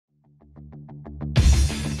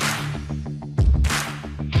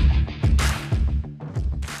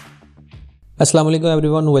अस्सलाम वालेकुम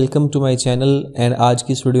everyone, welcome to my channel. And आज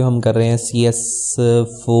की इस वीडियो हम कर रहे हैं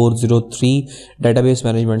CS403 डेटाबेस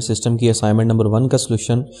मैनेजमेंट सिस्टम की असाइनमेंट नंबर 1 का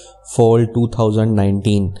सोल्यूशन फॉल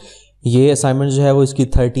 2019। ये असाइनमेंट जो है वो इसकी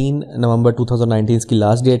 13 नवंबर 2019 इसकी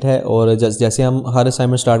लास्ट डेट है। और जैसे हम हर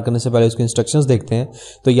असाइनमेंट स्टार्ट करने से पहले उसके इंस्ट्रक्शंस देखते हैं,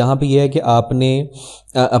 तो यहाँ पे ये है कि आपने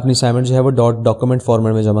अपनी असाइनमेंट जो है वो डॉक्यूमेंट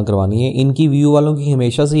फॉर्मेट में जमा करवानी है। इनकी व्यू वालों की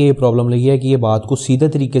हमेशा से ये प्रॉब्लम लगी है कि ये बात को सीधे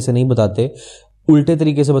तरीके से नहीं बताते, उल्टे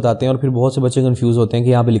तरीके से बताते हैं और फिर बहुत से बच्चे कंफ्यूज होते हैं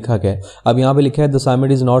कि यहाँ पे लिखा क्या है। अब यहाँ पे लिखा है the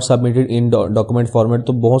assignment is not submitted in document format,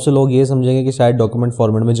 तो बहुत से लोग ये समझेंगे कि शायद डॉक्यूमेंट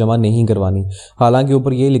फॉर्मेट में जमा नहीं करवानी। हालांकि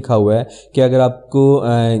ऊपर ये लिखा हुआ है कि अगर आपको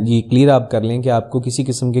ये क्लियर आप कर लें कि आपको किसी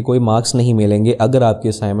किस्म के कोई मार्क्स नहीं मिलेंगे अगर आपकी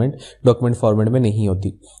असाइनमेंट डॉक्यूमेंट फॉर्मेट में नहीं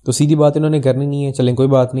होती। तो सीधी बात इन्होंने करनी नहीं है, चलें कोई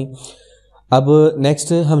बात नहीं। अब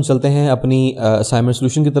नेक्स्ट हम चलते हैं अपनी असाइनमेंट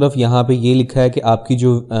सोल्यूशन की तरफ। यहाँ पे ये लिखा है कि आपकी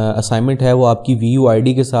जो असाइनमेंट है वो आपकी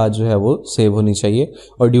VUID के साथ जो है वो सेव होनी चाहिए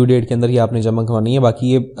और ड्यू डेट के अंदर ही आपने जमा करवानी है। बाकी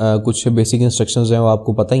ये कुछ बेसिक इंस्ट्रक्शंस हैं वो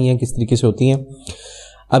आपको पता ही हैं किस तरीके से होती हैं।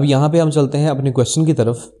 अब यहाँ पे हम चलते हैं अपने क्वेश्चन की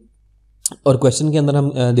तरफ और क्वेश्चन के अंदर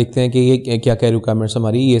हम देखते हैं कि ये क्या क्या रिक्वायरमेंट्स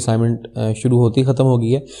हमारी ये असाइनमेंट शुरू होती ख़त्म हो गई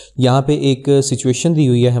है। यहाँ पे एक सिचुएशन दी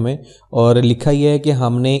हुई है हमें और लिखा ही है कि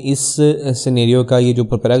हमने इस सिनेरियो का ये जो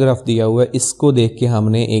पैराग्राफ दिया हुआ है इसको देख के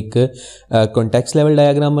हमने एक कॉन्टेक्स्ट लेवल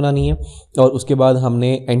डायग्राम बनानी है और उसके बाद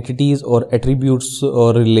हमने एंटिटीज़ और एट्रीब्यूट्स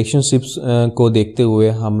और रिलेशनशिप्स को देखते हुए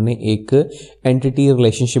हमने एक एंटिटी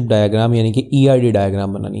रिलेशनशिप डायग्राम यानी कि ERD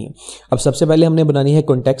डायग्राम बनानी है। अब सबसे पहले हमने बनानी है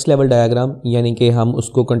कॉन्टेक्स्ट लेवल डायग्राम, यानी कि हम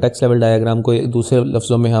उसको कॉन्टेक्स्ट लेवल डायग्राम को दूसरे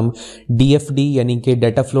लफ्ज़ों में हम DFD यानी कि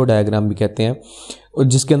डाटा फ्लो डायग्राम भी कहते हैं, और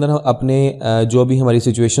जिसके अंदर हम अपने जो भी हमारी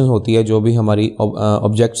सिचुएशन होती है, जो भी हमारी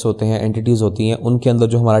ऑब्जेक्ट्स होते हैं, एंटिटीज़ होती हैं, उनके अंदर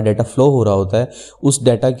जो हमारा डाटा फ्लो हो रहा होता है उस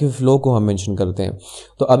डाटा के फ्लो को हम मेंशन करते हैं।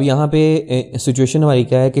 तो अब यहाँ पे सिचुएशन हमारी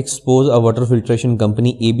क्या है कि expose a water filtration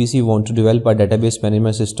company ABC want to develop a database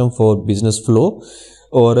management system for business flow.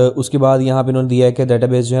 और उसके बाद यहाँ पे उन्होंने दिया है कि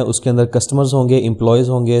डेटाबेस जो है उसके अंदर कस्टमर्स होंगे, एम्प्लॉयज़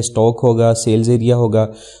होंगे, स्टॉक होगा, सेल्स एरिया होगा।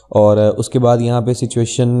 और उसके बाद यहाँ पे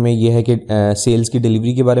सिचुएशन में ये है कि सेल्स की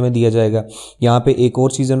डिलीवरी के बारे में दिया जाएगा। यहाँ पे एक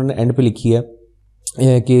और चीज़ उन्होंने एंड पे लिखी है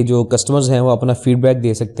कि जो कस्टमर्स हैं वो अपना फीडबैक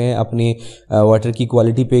दे सकते हैं अपनी वाटर की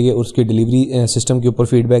क्वालिटी पे, उसके डिलीवरी सिस्टम के ऊपर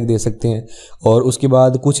फीडबैक दे सकते हैं। और उसके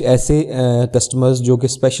बाद कुछ ऐसे कस्टमर्स जो कि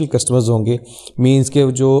स्पेशल कस्टमर्स होंगे, मींस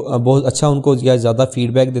के जो बहुत अच्छा उनको या ज़्यादा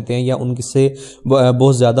फीडबैक देते हैं या उनसे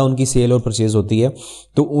बहुत ज़्यादा उनकी सेल और परचेज़ होती है,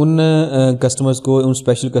 तो उन कस्टमर्स को, उन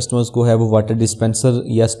स्पेशल कस्टमर्स को है वो वाटर डिस्पेंसर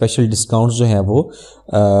या स्पेशल डिस्काउंट्स जो हैं वो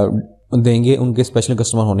देंगे उनके स्पेशल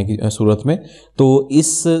कस्टमर होने की सूरत में। तो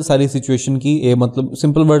इस सारी सिचुएशन की मतलब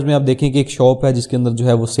सिंपल वर्ड्स में आप देखें कि एक शॉप है जिसके अंदर जो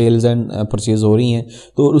है वो सेल्स एंड परचेज हो रही हैं,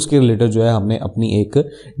 तो उसके रिलेटेड जो है हमने अपनी एक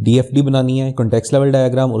DFD बनानी है, कॉन्टेक्स्ट लेवल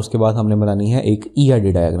डायग्राम, और उसके बाद हमने बनानी है एक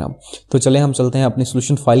ERD डायग्राम। तो चले हम चलते हैं अपनी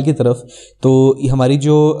सोल्यूशन फाइल की तरफ। तो हमारी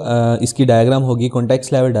जो इसकी डायग्राम होगी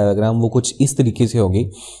कॉन्टेक्स्ट लेवल डायग्राम वो कुछ इस तरीके से होगी।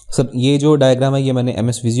 सब ये जो डायग्राम है ये मैंने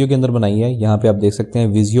MS विजियो के अंदर बनाई है। यहाँ पे आप देख सकते हैं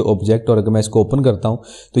विजियो ऑब्जेक्ट, और अगर मैं इसको ओपन करता हूँ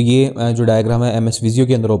तो ये जो डायग्राम है MS विजियो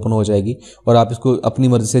के अंदर ओपन हो जाएगी और आप इसको अपनी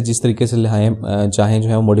मर्जी से जिस तरीके से चाहें जो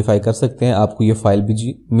है मॉडिफाई कर सकते हैं, आपको ये फाइल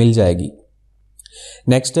भी मिल जाएगी।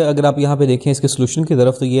 नेक्स्ट अगर आप यहाँ पे देखें इसके सोल्यूशन की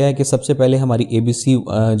तरफ, तो ये है कि सबसे पहले हमारी ABC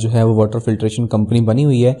जो है वो वाटर फिल्ट्रेशन कंपनी बनी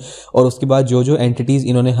हुई है और उसके बाद जो जो एंटिटीज़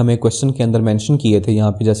इन्होंने हमें क्वेश्चन के अंदर मेंशन किए थे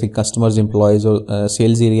यहाँ पे, जैसे कस्टमर्स, एम्प्लॉयज़ और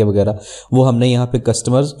सेल्स एरिया वगैरह, वो हमने यहाँ पे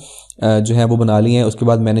कस्टमर्स जो है वो बना लिए हैं। उसके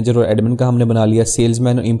बाद मैनेजर और एडमिन का हमने बना लिया,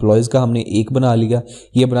 सेल्समैन और एम्प्लॉयज़ का हमने एक बना लिया।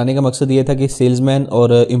 ये बनाने का मकसद ये था कि सेल्समैन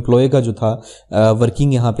और एम्प्लॉय का जो था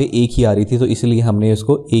वर्किंग यहाँ पे एक ही आ रही थी, तो इसलिए हमने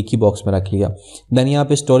इसको एक ही बॉक्स में रख लिया। देन यहाँ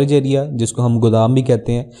पे स्टोरेज एरिया जिसको हम गोदाम भी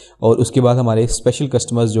कहते हैं, और उसके बाद हमारे स्पेशल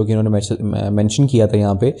कस्टमर्स जो कि इन्होंने मेंशन किया था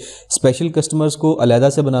यहाँ पे। स्पेशल कस्टमर्स को अलहदा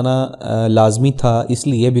से बनाना लाजमी था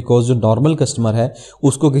इसलिए बिकॉज जो नॉर्मल कस्टमर है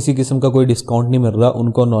उसको किसी किस्म का कोई डिस्काउंट नहीं मिल रहा,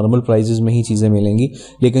 उनको नॉर्मल प्राइजेस में ही चीज़ें मिलेंगी,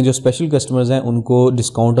 लेकिन जो स्पेशल कस्टमर्स हैं उनको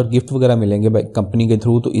डिस्काउंट और गिफ्ट वगैरह मिलेंगे कंपनी के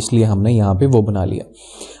थ्रू, तो इसलिए हमने यहाँ पे वो बना लिया।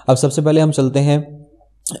 अब सबसे पहले हम चलते हैं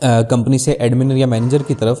कंपनी से एडमिन या मैनेजर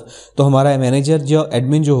की तरफ। तो हमारा मैनेजर जो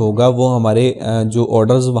एडमिन जो होगा वो हमारे जो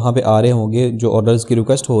ऑर्डर्स वहाँ पे आ रहे होंगे, जो ऑर्डर्स की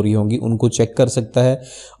रिक्वेस्ट हो रही होंगी उनको चेक कर सकता है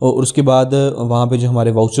और उसके बाद वहाँ पे जो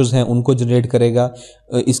हमारे वाउचर्स हैं उनको जनरेट करेगा।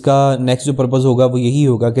 इसका नेक्स्ट जो पर्पज़ होगा वो यही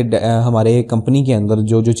होगा कि हमारे कंपनी के अंदर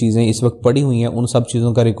जो जो चीज़ें इस वक्त पड़ी हुई हैं उन सब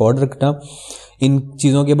चीज़ों का रिकॉर्ड रखना, इन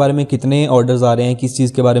चीज़ों के बारे में कितने ऑर्डर्स आ रहे हैं, किस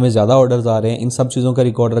चीज़ के बारे में ज़्यादा ऑर्डर्स आ रहे हैं, इन सब चीज़ों का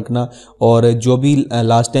रिकॉर्ड रखना, और जो भी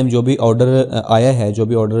लास्ट टाइम जो भी ऑर्डर आया है, जो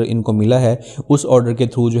भी ऑर्डर इनको मिला है, उस ऑर्डर के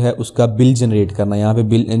थ्रू जो है उसका बिल जनरेट करना। यहाँ पे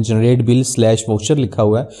बिल जनरेट बिल / वाउचर लिखा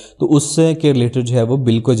हुआ है, तो उससे के रिलेटेड जो है वो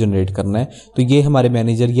बिल को जनरेट करना है। तो ये हमारे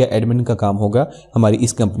मैनेजर या एडमिन का काम होगा हमारी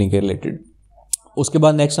इस कंपनी के रिलेटेड। उसके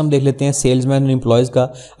बाद नेक्स्ट हम देख लेते हैं सेल्समैन और एम्प्लॉयज़ का।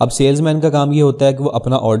 अब सेल्समैन का काम ये होता है कि वो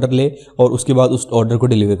अपना ऑर्डर ले और उसके बाद उस ऑर्डर को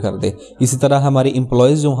डिलीवर कर दे। इसी तरह हमारे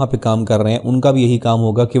एम्प्लॉयज़ जो वहाँ पे काम कर रहे हैं उनका भी यही काम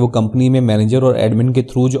होगा कि वो कंपनी में मैनेजर और एडमिन के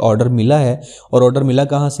थ्रू जो ऑर्डर मिला है, और ऑर्डर मिला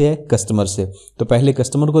कहाँ से है, कस्टमर से। तो पहले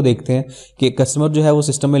कस्टमर को देखते हैं कि कस्टमर जो है वो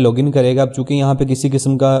सिस्टम में लॉगिन करेगा। अब चूँकि यहाँ पर किसी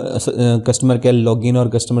किस्म का कस्टमर केयर लॉगिन और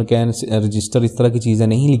कस्टमर केयर रजिस्टर इस तरह की चीज़ें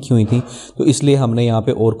नहीं लिखी हुई थी, तो इसलिए हमने यहाँ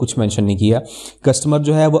पर और कुछ मैंशन नहीं किया। कस्टमर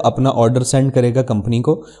जो है वो अपना ऑर्डर सेंड करेगा कंपनी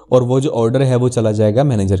को, और वो जो ऑर्डर है वो चला जाएगा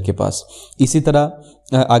मैनेजर के पास। इसी तरह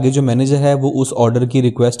आगे जो मैनेजर है वो उस ऑर्डर की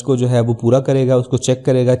रिक्वेस्ट को जो है वो पूरा करेगा, उसको चेक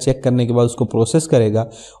करेगा, चेक करने के बाद उसको प्रोसेस करेगा,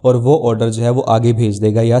 और वो ऑर्डर जो है वो आगे भेज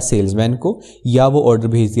देगा या सेल्समैन को, या वो ऑर्डर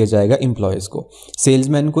भेज दिया जाएगा एम्प्लॉयज़ को।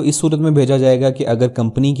 सेल्समैन को इस सूरत में भेजा जाएगा कि अगर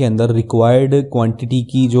कंपनी के अंदर रिक्वायर्ड क्वांटिटी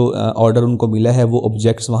की जो ऑर्डर उनको मिला है वो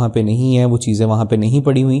ऑब्जेक्ट्स वहाँ पे नहीं है, वो चीज़ें वहाँ पे नहीं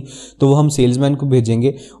पड़ी हुई, तो वो हम सेल्समैन को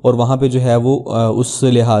भेजेंगे और वहाँ पे जो है वो उस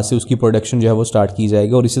लिहाज से उसकी प्रोडक्शन जो है वो स्टार्ट की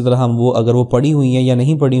जाएगी। और इसी तरह हम वो अगर वो पड़ी हुई हैं या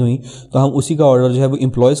नहीं पड़ी हुई तो हम उसी का ऑर्डर जो है वो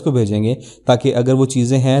एम्प्लॉयज़ को भेजेंगे, ताकि अगर वो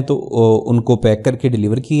चीज़ें हैं तो उनको पैक करके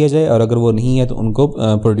डिलीवर किया जाए, और अगर वो नहीं है तो उनको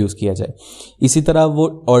प्रोड्यूस किया जाए। इसी तरह वो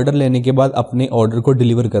ऑर्डर लेने के बाद अपने ऑर्डर को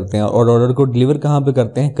डिलीवर करते हैं, और ऑर्डर को डिलीवर कहाँ पे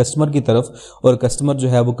करते हैं, कस्टमर की तरफ, और कस्टमर जो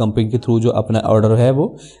है वो कंपनी के थ्रू जो अपना ऑर्डर है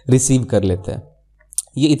वो रिसीव कर लेता है।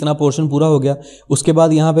 ये इतना पोर्शन पूरा हो गया। उसके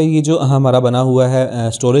बाद यहाँ पे ये जो हमारा बना हुआ है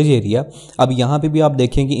स्टोरेज एरिया, अब यहाँ पे भी आप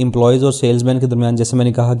देखें कि एम्प्लॉयज़ और सेल्समैन के दरमियान, जैसे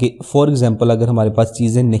मैंने कहा कि फॉर एग्जांपल अगर हमारे पास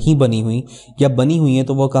चीज़ें नहीं बनी हुई या बनी हुई हैं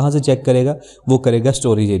तो वो कहाँ से चेक करेगा, वो करेगा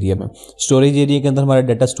स्टोरेज एरिया में। स्टोरेज एरिया के अंदर हमारा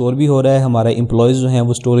डाटा स्टोर भी हो रहा है, हमारा एम्प्लॉयज़ जो हैं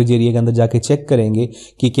वो स्टोरेज एरिया के अंदर जाके चेक करेंगे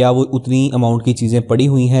कि क्या वो उतनी अमाउंट की चीज़ें पड़ी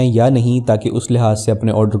हुई हैं या नहीं, ताकि उस लिहाज से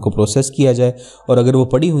अपने ऑर्डर को प्रोसेस किया जाए। और अगर वो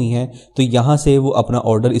पड़ी हुई हैं तो यहाँ से वो अपना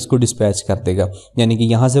ऑर्डर इसको डिस्पैच कर देगा, यानी कि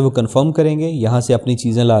यहाँ से वो कंफर्म करेंगे, यहाँ से अपनी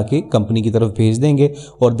चीज़ें ला के कंपनी की तरफ भेज देंगे,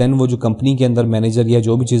 और देन वो जो कंपनी के अंदर मैनेजर या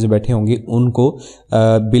जो भी चीज़ें बैठे होंगे उनको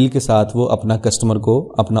बिल के साथ वो अपना कस्टमर को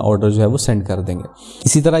अपना ऑर्डर जो है वो सेंड कर देंगे।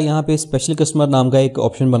 इसी तरह यहाँ पे स्पेशल कस्टमर नाम का एक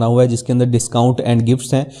ऑप्शन बना हुआ है जिसके अंदर डिस्काउंट एंड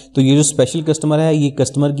गिफ्ट्स हैं। तो ये जो स्पेशल कस्टमर है ये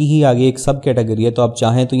कस्टमर की ही आगे एक सब कैटेगरी है, तो आप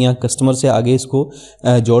चाहें तो यहाँ कस्टमर से आगे इसको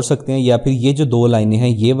जोड़ सकते हैं, या फिर ये जो दो लाइनें हैं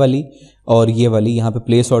ये वाली और ये वाली यहाँ पे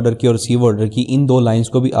प्लेस ऑर्डर की और रिसीव ऑर्डर की, इन दो लाइंस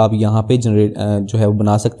को भी आप यहाँ पे जनरेट जो है वो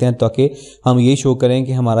बना सकते हैं, ताकि हम ये शो करें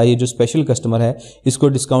कि हमारा ये जो स्पेशल कस्टमर है इसको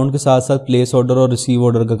डिस्काउंट के साथ साथ प्लेस ऑर्डर और रिसीव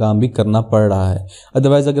ऑर्डर का काम भी करना पड़ रहा है।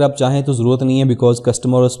 अदरवाइज़ अगर आप चाहें तो ज़रूरत नहीं है, बिकॉज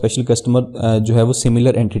कस्टमर और स्पेशल कस्टमर जो है वो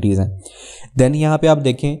सिमिलर एंटिटीज़ हैं। देन यहाँ पे आप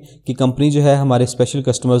देखें कि कंपनी जो है हमारे स्पेशल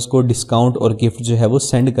कस्टमर्स को डिस्काउंट और गिफ्ट जो है वो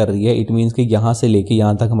सेंड कर रही है। इट मीन्स कि यहाँ से लेके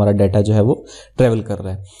यहाँ तक हमारा डाटा जो है वो ट्रैवल कर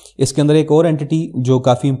रहा है। इसके अंदर एक और एंटिटी जो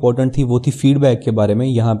काफ़ी इंपॉर्टेंट थी वो थी फीडबैक के बारे में।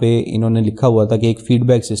 यहाँ पे इन्होंने लिखा हुआ था कि एक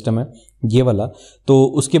फीडबैक सिस्टम है ये वाला, तो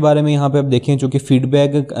उसके बारे में यहाँ पे आप देखें, चूँकि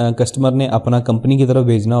फीडबैक कस्टमर ने अपना कंपनी की तरफ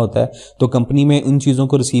भेजना होता है, तो कंपनी में उन चीज़ों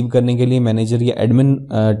को रिसीव करने के लिए मैनेजर या एडमिन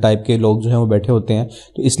टाइप के लोग जो हैं वो बैठे होते हैं,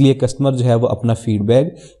 तो इसलिए कस्टमर जो है वो अपना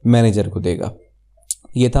फीडबैक मैनेजर को देगा।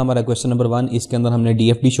 ये था हमारा क्वेश्चन नंबर 1। इसके अंदर हमने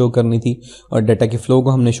डीएफडी शो करनी थी और डाटा के फ्लो को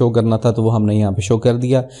हमने शो करना था, तो वो हमने यहाँ पे शो कर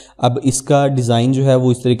दिया। अब इसका डिज़ाइन जो है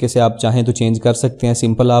वो इस तरीके से आप चाहें तो चेंज कर सकते हैं।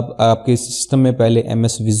 सिंपल आपके सिस्टम में पहले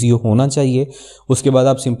MS विजियो होना चाहिए, उसके बाद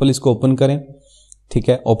आप सिंपल इसको ओपन करें। ठीक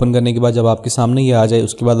है, ओपन करने के बाद जब आपके सामने ये आ जाए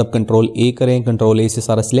उसके बाद आप कंट्रोल A करें, कंट्रोल A से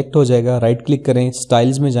सारा सिलेक्ट हो जाएगा। राइट क्लिक करें,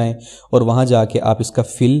 स्टाइल्स में जाएँ और वहाँ जाके आप इसका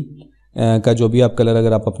फिल का जो भी आप कलर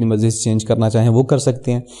अगर आप अपनी मर्जी से चेंज करना चाहें वो कर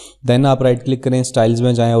सकते हैं। देन आप राइट क्लिक करें, स्टाइल्स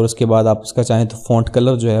में जाएं और उसके बाद आप उसका चाहें तो फ़ॉन्ट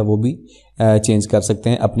कलर जो है वो भी चेंज कर सकते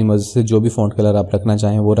हैं। अपनी मर्जी से जो भी फ़ॉन्ट कलर आप रखना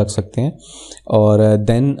चाहें वो रख सकते हैं। और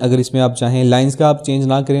देन अगर इसमें आप चाहें लाइंस का आप चेंज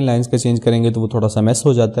ना करें, लाइंस का चेंज करेंगे तो वो थोड़ा सा मैस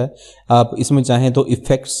हो जाता है। आप इसमें चाहें तो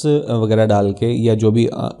इफ़ेक्ट्स वगैरह डाल के या जो भी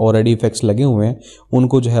ऑलरेडी इफ़ेक्ट्स लगे हुए हैं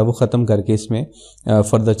उनको जो है वो ख़त्म करके इसमें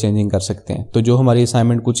फर्दर चेंजिंग कर सकते हैं। तो जो हमारी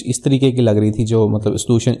असाइनमेंट कुछ इस तरीके की लग रही थी, जो मतलब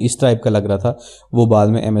सोल्यूशन इस टाइप का लग रहा था, वो बाद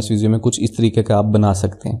में MS विजियो में कुछ इस तरीके का आप बना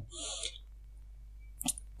सकते हैं।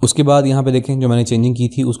 उसके बाद यहाँ पे देखें जो मैंने चेंजिंग की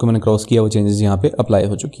थी उसको मैंने क्रॉस किया, वो चेंजेस यहाँ पे अप्लाई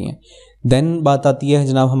हो चुकी हैं। देन बात आती है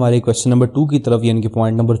जनाब हमारे क्वेश्चन नंबर 2 की तरफ, यानी कि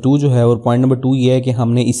पॉइंट नंबर 2 जो है, और पॉइंट नंबर 2 ये है कि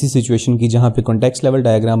हमने इसी सिचुएशन की जहाँ पे कॉन्टेक्स्ट लेवल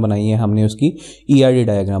डायग्राम बनाई है, हमने उसकी ERD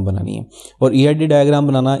डायग्राम बनानी है। और ERD डायग्राम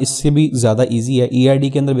बनाना इससे भी ज़्यादा ईजी है।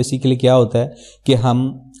 ERD के अंदर बेसिकली क्या होता है कि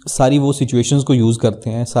हम सारी वो सिचुएशंस को यूज़ करते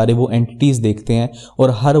हैं, सारे वो एंटिटीज़ देखते हैं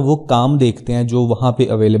और हर वो काम देखते हैं जो वहाँ पे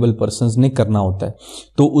अवेलेबल पर्सन्स ने करना होता है।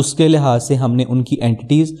 तो उसके लिहाज से हमने उनकी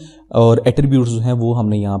एंटिटीज़ और एट्रीब्यूट्स जो हैं वो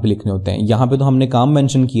हमने यहाँ पे लिखने होते हैं। यहाँ पे तो हमने काम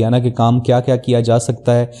मेंशन किया ना कि काम क्या क्या किया जा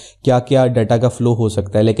सकता है, क्या क्या डाटा का फ्लो हो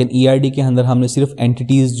सकता है, लेकिन ERD के अंदर हमने सिर्फ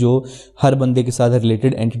एंटिटीज़ जो हर बंदे के साथ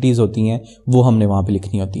रिलेटेड एंटिटीज़ होती हैं वो हमने वहाँ पर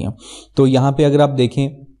लिखनी होती हैं। तो यहाँ पर अगर आप देखें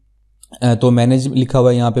तो मैनेज लिखा हुआ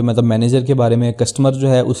है यहाँ पे, मतलब मैनेजर के बारे में। कस्टमर जो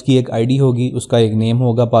है उसकी एक आईडी होगी, उसका एक नेम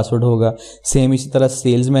होगा, पासवर्ड होगा। सेम इसी तरह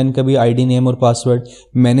सेल्समैन का भी आईडी नेम और पासवर्ड,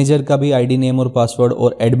 मैनेजर का भी आईडी नेम और पासवर्ड,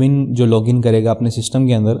 और एडमिन जो लॉगिन करेगा अपने सिस्टम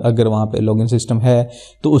के अंदर, अगर वहाँ पे लॉगिन सिस्टम है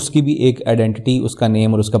तो उसकी भी एक आइडेंटिटी, उसका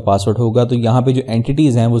नेम और उसका पासवर्ड होगा। तो यहाँ पे जो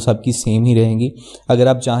एंटिटीज़ हैं वो सबकी सेम ही रहेंगी। अगर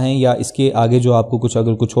आप चाहें या इसके आगे जो आपको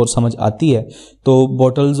अगर कुछ और समझ आती है तो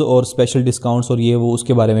बॉटल्स और स्पेशल डिस्काउंट्स और ये वो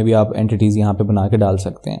उसके बारे में भी आप एंटिटीज़ यहाँ पे बना के डाल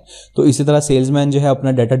सकते हैं। तो इसी तरह सेल्समैन जो है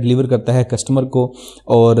अपना डाटा डिलीवर करता है कस्टमर को,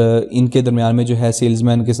 और इनके दरमियान में जो है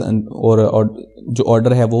सेल्समैन के और जो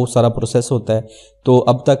ऑर्डर है वो सारा प्रोसेस होता है। तो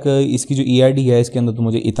अब तक इसकी जो ERD है इसके अंदर तो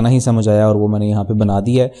मुझे इतना ही समझ आया और वो मैंने यहाँ पे बना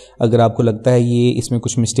दिया है। अगर आपको लगता है ये इसमें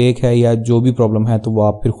कुछ मिस्टेक है या जो भी प्रॉब्लम है तो वो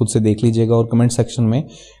आप फिर खुद से देख लीजिएगा और कमेंट सेक्शन में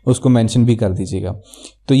उसको मेंशन भी कर दीजिएगा।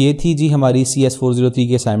 तो ये थी जी हमारी CS403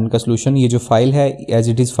 के असाइनमेंट का सलूशन। ये जो फाइल है एज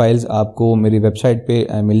इट इज़ फाइल्स आपको मेरी वेबसाइट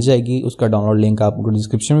पे मिल जाएगी, उसका डाउनलोड लिंक आपको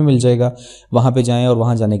डिस्क्रिप्शन में मिल जाएगा। वहाँ पे जाएं और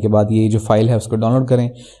वहाँ जाने के बाद ये जो फाइल है उसको डाउनलोड करें,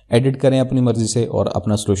 एडिट करें अपनी मर्जी से और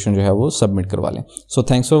अपना सलूशन जो है वो सबमिट करवा लें। So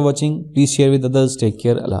thanks for watching, please share with others, take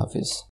care, अल्लाह हाफिज़।